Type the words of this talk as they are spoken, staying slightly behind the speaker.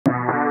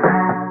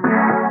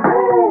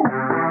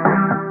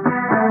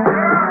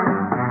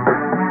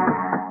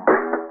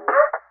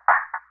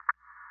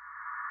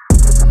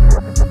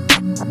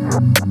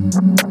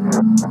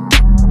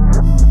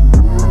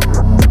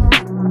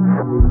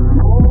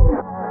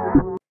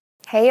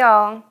Hey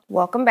y'all,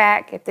 welcome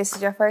back. If this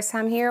is your first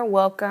time here,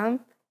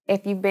 welcome.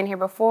 If you've been here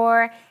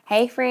before,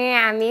 hey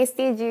friend, I missed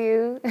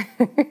you.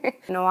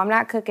 No, I'm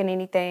not cooking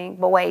anything,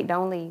 but wait,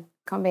 don't leave.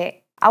 Come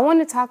back. I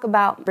want to talk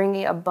about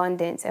bringing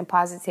abundance and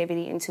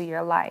positivity into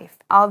your life.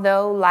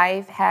 Although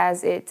life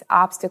has its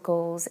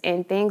obstacles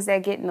and things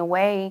that get in the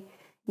way,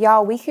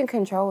 y'all, we can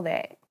control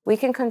that. We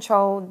can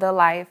control the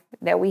life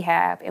that we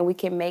have and we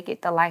can make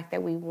it the life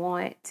that we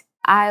want.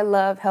 I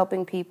love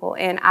helping people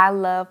and I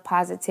love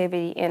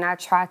positivity, and I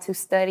try to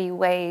study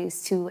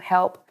ways to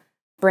help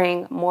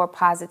bring more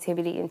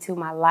positivity into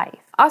my life.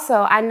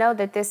 Also, I know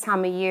that this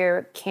time of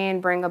year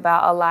can bring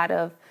about a lot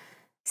of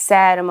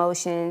sad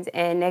emotions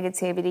and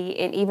negativity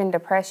and even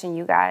depression,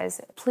 you guys.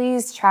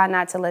 Please try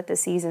not to let the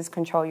seasons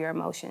control your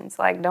emotions.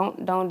 Like,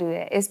 don't do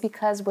that. It's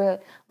because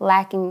we're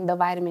lacking the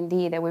vitamin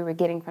D that we were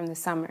getting from the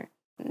summer.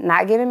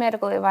 Not giving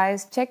medical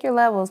advice. Check your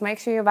levels. Make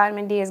sure your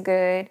vitamin D is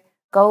good.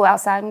 Go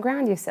outside and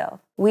ground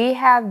yourself. We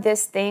have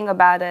this thing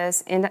about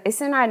us, and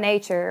it's in our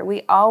nature.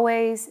 We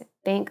always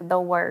think the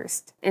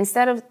worst.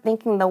 Instead of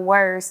thinking the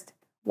worst,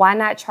 why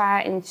not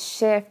try and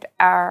shift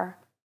our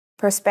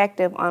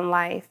perspective on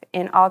life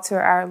and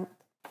alter our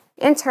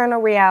internal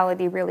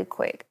reality really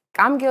quick?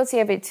 I'm guilty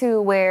of it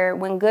too, where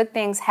when good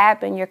things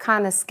happen, you're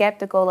kind of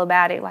skeptical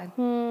about it, like,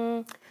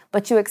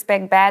 but you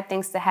expect bad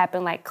things to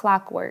happen like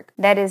clockwork.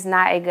 That is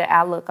not a good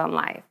outlook on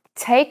life.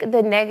 Take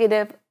the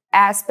negative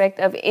aspect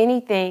of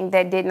anything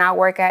that did not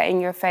work out in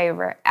your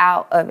favor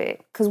out of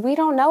it, because we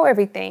don't know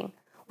everything.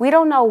 We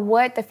don't know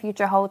what the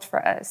future holds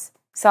for us.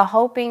 So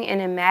hoping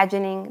and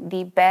imagining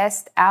the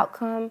best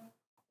outcome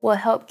will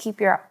help keep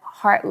your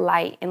heart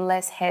light and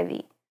less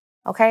heavy.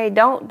 Okay?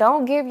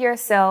 Don't give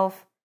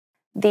yourself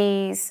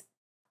these,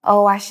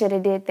 oh, I should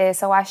have did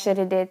this, oh, I should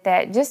have did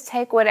that. Just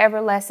take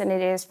whatever lesson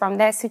it is from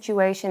that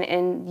situation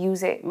and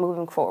use it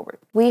moving forward.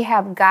 We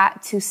have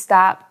got to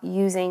stop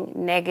using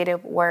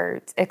negative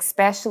words,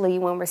 especially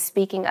when we're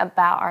speaking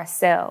about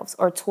ourselves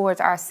or towards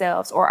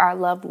ourselves or our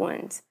loved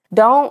ones.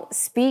 Don't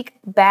speak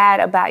bad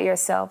about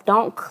yourself.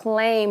 Don't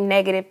claim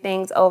negative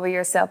things over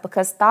yourself,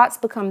 because thoughts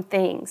become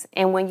things.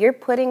 And when you're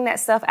putting that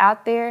stuff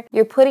out there,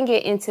 you're putting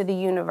it into the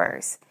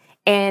universe.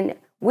 And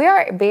we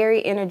are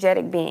very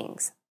energetic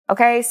beings.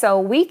 Okay, so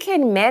we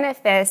can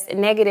manifest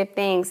negative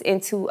things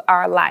into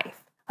our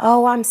life.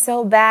 Oh, I'm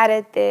so bad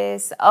at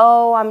this.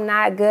 Oh, I'm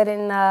not good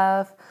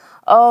enough.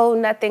 Oh,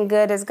 nothing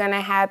good is going to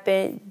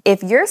happen.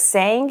 If you're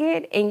saying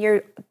it and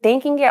you're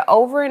thinking it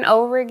over and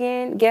over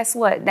again, guess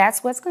what?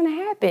 That's what's going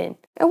to happen.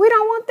 And we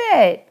don't want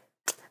that.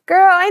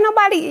 Girl, ain't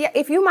nobody,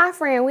 if you my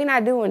friend, we're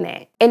not doing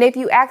that. And if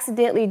you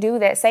accidentally do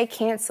that, say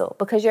cancel,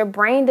 because your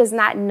brain does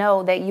not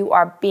know that you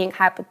are being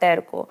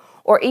hypothetical.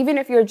 Or even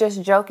if you're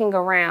just joking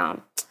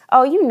around.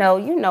 Oh, you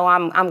know,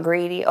 I'm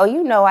greedy. Oh,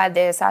 you know, I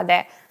this, I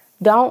that.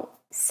 Don't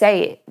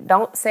say it.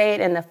 Don't say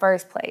it in the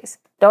first place.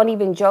 Don't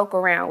even joke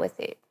around with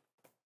it.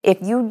 If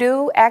you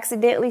do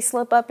accidentally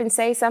slip up and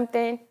say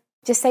something,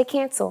 just say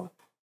cancel.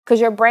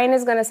 Because your brain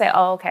is going to say,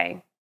 oh,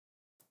 okay,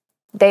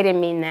 they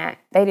didn't mean that.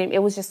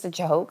 It was just a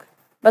joke.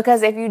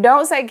 Because if you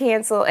don't say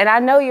cancel, and I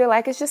know you're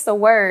like, it's just a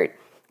word.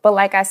 But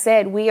like I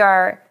said, we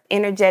are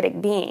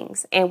energetic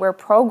beings and we're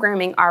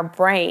programming our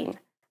brain,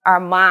 our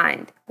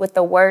mind, with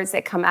the words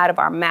that come out of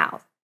our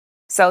mouth.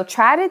 So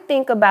try to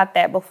think about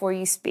that before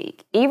you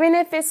speak. Even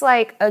if it's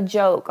like a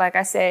joke, like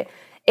I said,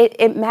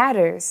 it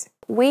matters.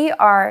 We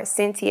are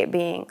sentient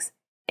beings.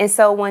 And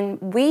so when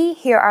we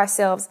hear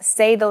ourselves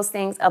say those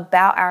things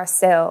about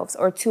ourselves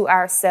or to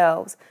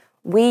ourselves,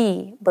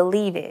 we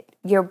believe it.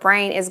 Your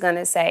brain is going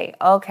to say,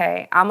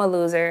 okay, I'm a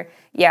loser.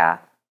 Yeah,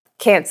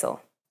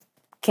 cancel.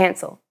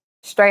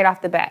 Straight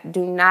off the bat.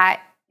 Do not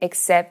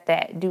accept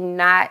that. Do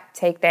not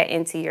take that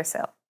into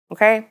yourself.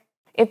 Okay?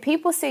 If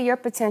people see your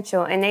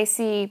potential and they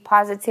see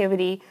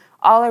positivity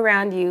all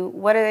around you,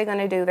 what are they going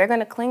to do? They're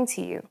going to cling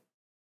to you.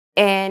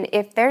 And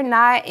if they're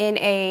not in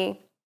a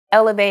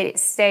elevated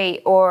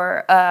state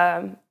or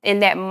in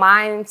that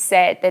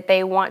mindset that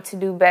they want to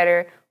do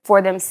better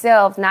for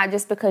themselves, not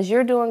just because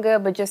you're doing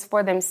good, but just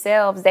for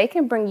themselves, they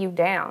can bring you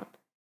down.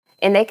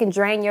 And they can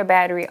drain your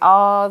battery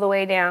all the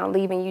way down,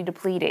 leaving you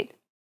depleted.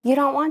 You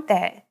don't want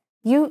that.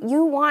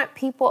 You want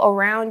people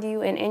around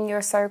you and in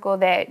your circle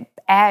that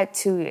add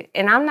to it.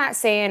 And I'm not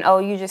saying, oh,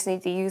 you just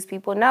need to use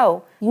people.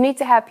 No, you need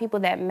to have people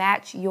that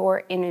match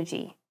your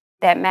energy,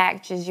 that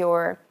matches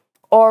your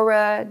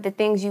aura, the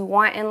things you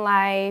want in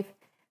life.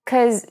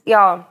 Because,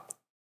 y'all,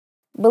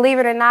 believe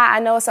it or not, I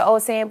know it's an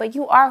old saying, but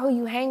you are who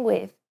you hang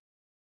with.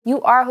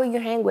 You are who you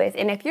hang with.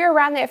 And if you're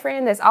around that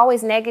friend that's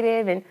always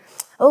negative and,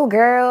 oh,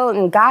 girl,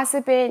 and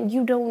gossiping,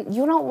 you don't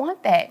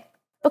want that.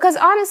 Because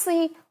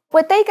honestly,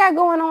 what they got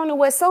going on and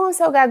what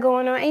so-and-so got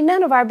going on ain't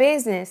none of our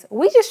business.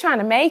 We just trying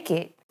to make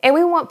it. And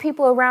we want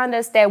people around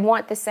us that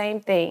want the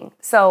same thing.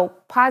 So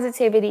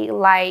positivity,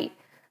 light,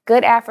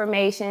 good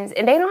affirmations,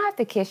 and they don't have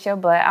to kiss your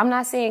butt. I'm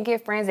not saying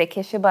get friends that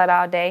kiss your butt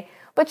all day,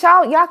 but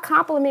y'all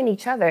compliment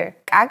each other.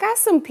 I got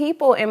some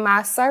people in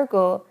my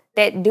circle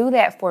that do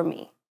that for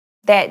me,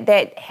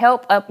 that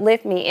help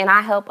uplift me, and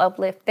I help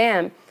uplift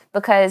them.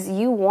 because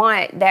you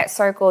want that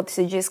circle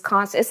to just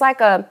it's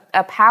like a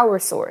power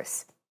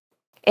source.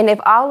 And if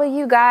all of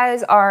you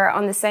guys are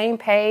on the same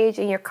page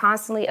and you're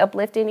constantly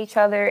uplifting each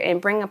other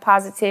and bringing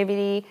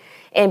positivity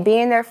and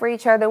being there for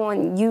each other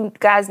when you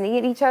guys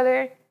need each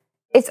other,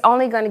 it's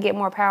only going to get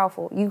more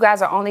powerful. You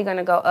guys are only going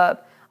to go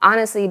up.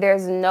 Honestly,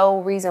 there's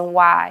no reason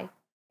why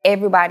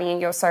everybody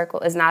in your circle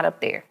is not up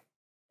there.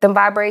 The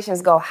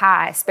vibrations go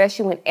high,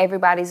 especially when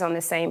everybody's on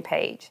the same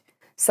page.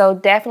 So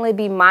definitely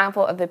be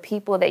mindful of the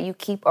people that you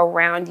keep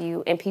around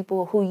you and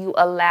people who you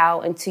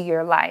allow into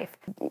your life.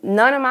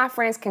 None of my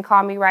friends can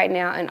call me right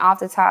now and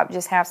off the top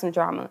just have some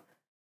drama.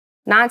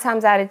 9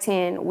 times out of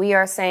 10, we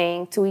are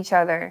saying to each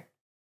other,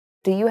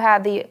 do you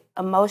have the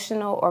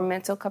emotional or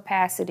mental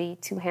capacity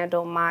to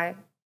handle my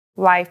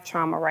life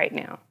trauma right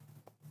now?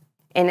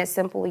 And it's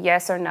simple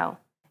yes or no.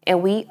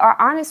 And we are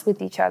honest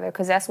with each other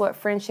because that's what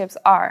friendships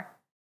are.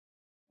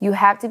 You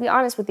have to be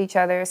honest with each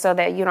other so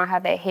that you don't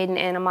have that hidden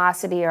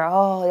animosity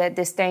or, that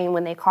disdain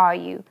when they call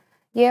you.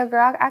 Yeah,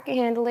 girl, I can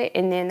handle it.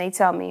 And then they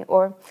tell me,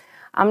 or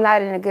I'm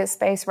not in a good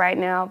space right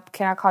now.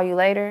 Can I call you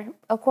later?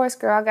 Of course,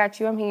 girl, I got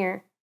you. I'm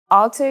here.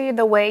 Alter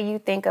the way you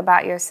think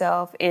about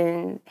yourself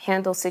and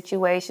handle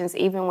situations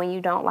even when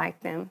you don't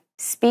like them.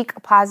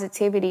 Speak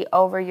positivity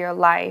over your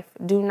life.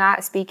 Do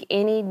not speak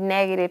any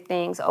negative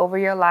things over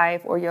your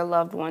life or your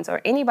loved ones or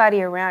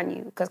anybody around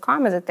you because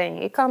karma is a thing.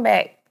 It come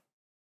back.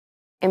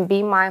 And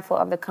be mindful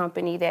of the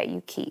company that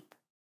you keep.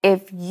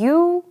 If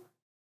you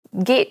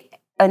get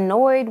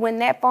annoyed when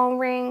that phone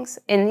rings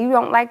and you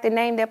don't like the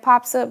name that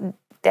pops up,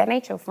 that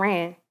ain't your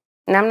friend.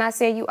 And I'm not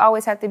saying you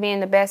always have to be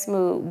in the best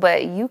mood,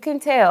 but you can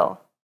tell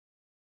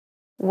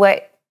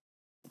what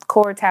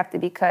cords have to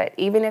be cut,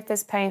 even if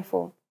it's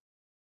painful.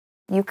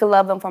 You can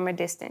love them from a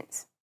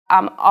distance.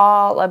 I'm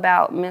all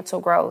about mental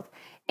growth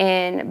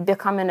and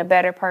becoming a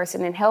better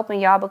person and helping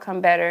y'all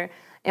become better.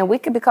 And we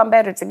could become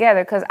better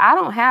together because I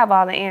don't have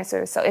all the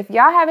answers. So if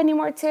y'all have any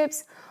more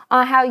tips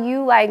on how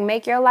you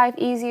make your life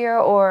easier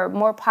or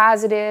more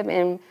positive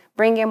and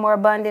bring in more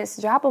abundance,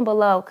 drop them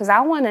below because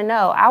I want to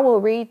know. I will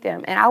read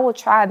them and I will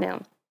try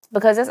them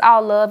because it's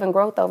all love and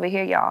growth over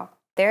here, y'all.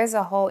 There's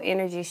a whole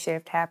energy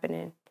shift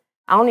happening.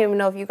 I don't even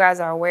know if you guys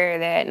are aware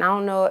of that. And I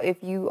don't know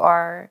if you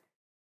are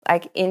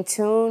in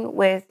tune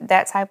with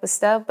that type of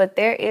stuff, but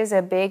there is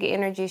a big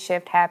energy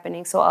shift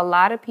happening. So a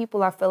lot of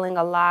people are feeling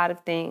a lot of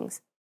things.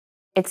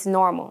 It's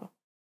normal.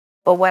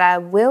 But what I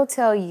will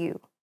tell you,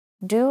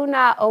 do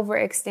not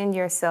overextend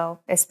yourself,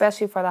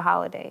 especially for the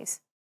holidays.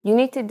 You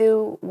need to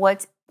do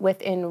what's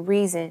within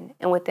reason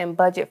and within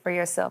budget for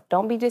yourself.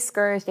 Don't be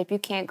discouraged if you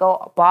can't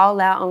go ball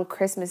out on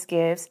Christmas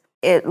gifts.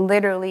 It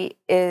literally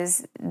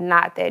is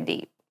not that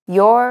deep.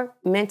 Your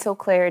mental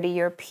clarity,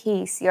 your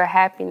peace, your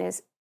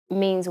happiness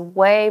means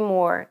way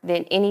more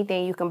than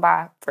anything you can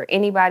buy for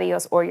anybody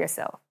else or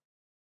yourself.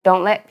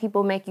 Don't let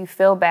people make you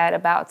feel bad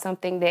about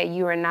something that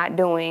you are not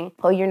doing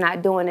or you're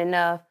not doing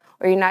enough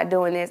or you're not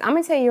doing this. I'm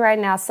going to tell you right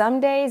now, some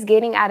days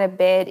getting out of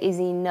bed is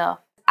enough.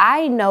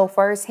 I know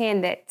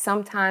firsthand that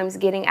sometimes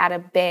getting out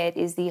of bed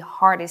is the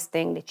hardest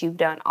thing that you've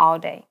done all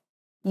day.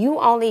 You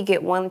only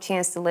get one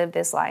chance to live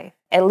this life,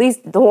 at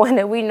least the one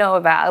that we know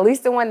about, at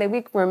least the one that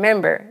we can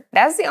remember.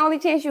 That's the only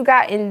chance you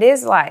got in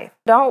this life.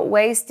 Don't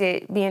waste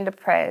it being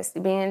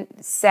depressed, being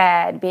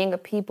sad, being a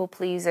people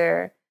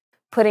pleaser,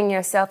 putting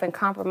yourself in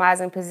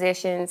compromising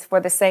positions for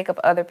the sake of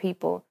other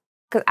people.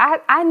 Because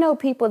I know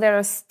people that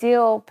are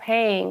still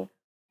paying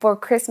for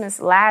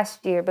Christmas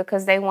last year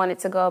because they wanted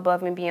to go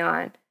above and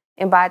beyond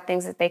and buy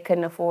things that they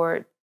couldn't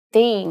afford.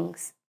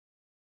 Things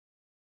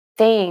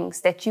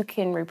that you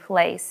can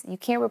replace. You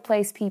can't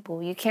replace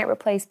people. You can't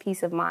replace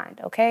peace of mind,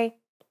 okay?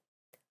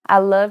 I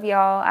love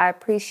y'all. I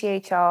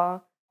appreciate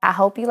y'all. I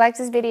hope you liked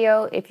this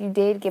video. If you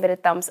did, give it a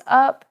thumbs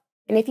up.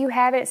 And if you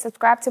haven't,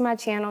 subscribe to my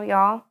channel,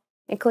 y'all.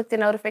 And click the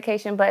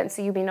notification button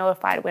so you'll be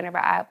notified whenever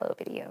I upload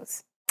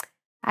videos.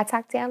 I'll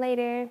talk to y'all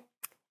later.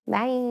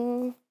 Bye.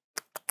 You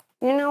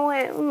know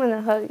what? I'm going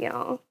to hug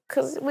y'all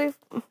because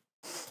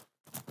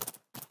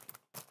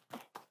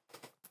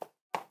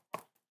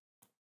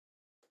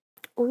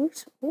Oh,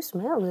 you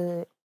smell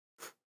good.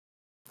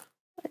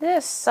 Is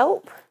this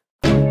soap?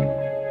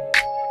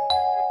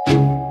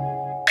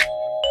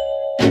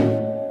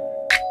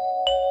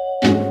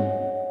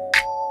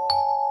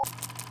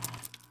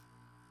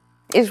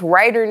 It's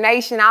Raider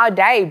Nation all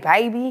day,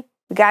 baby.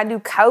 We got a new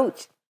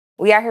coach.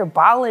 We out here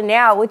balling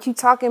now. What you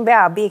talking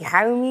about, big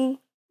homie?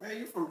 Man,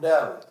 you from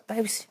Dallas.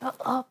 Baby, shut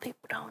up.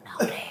 People don't know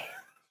that.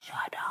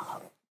 Shut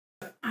up.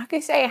 I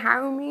can say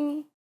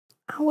homie.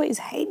 Always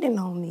hating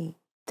on me.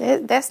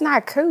 That's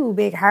not cool,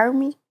 big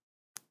homie.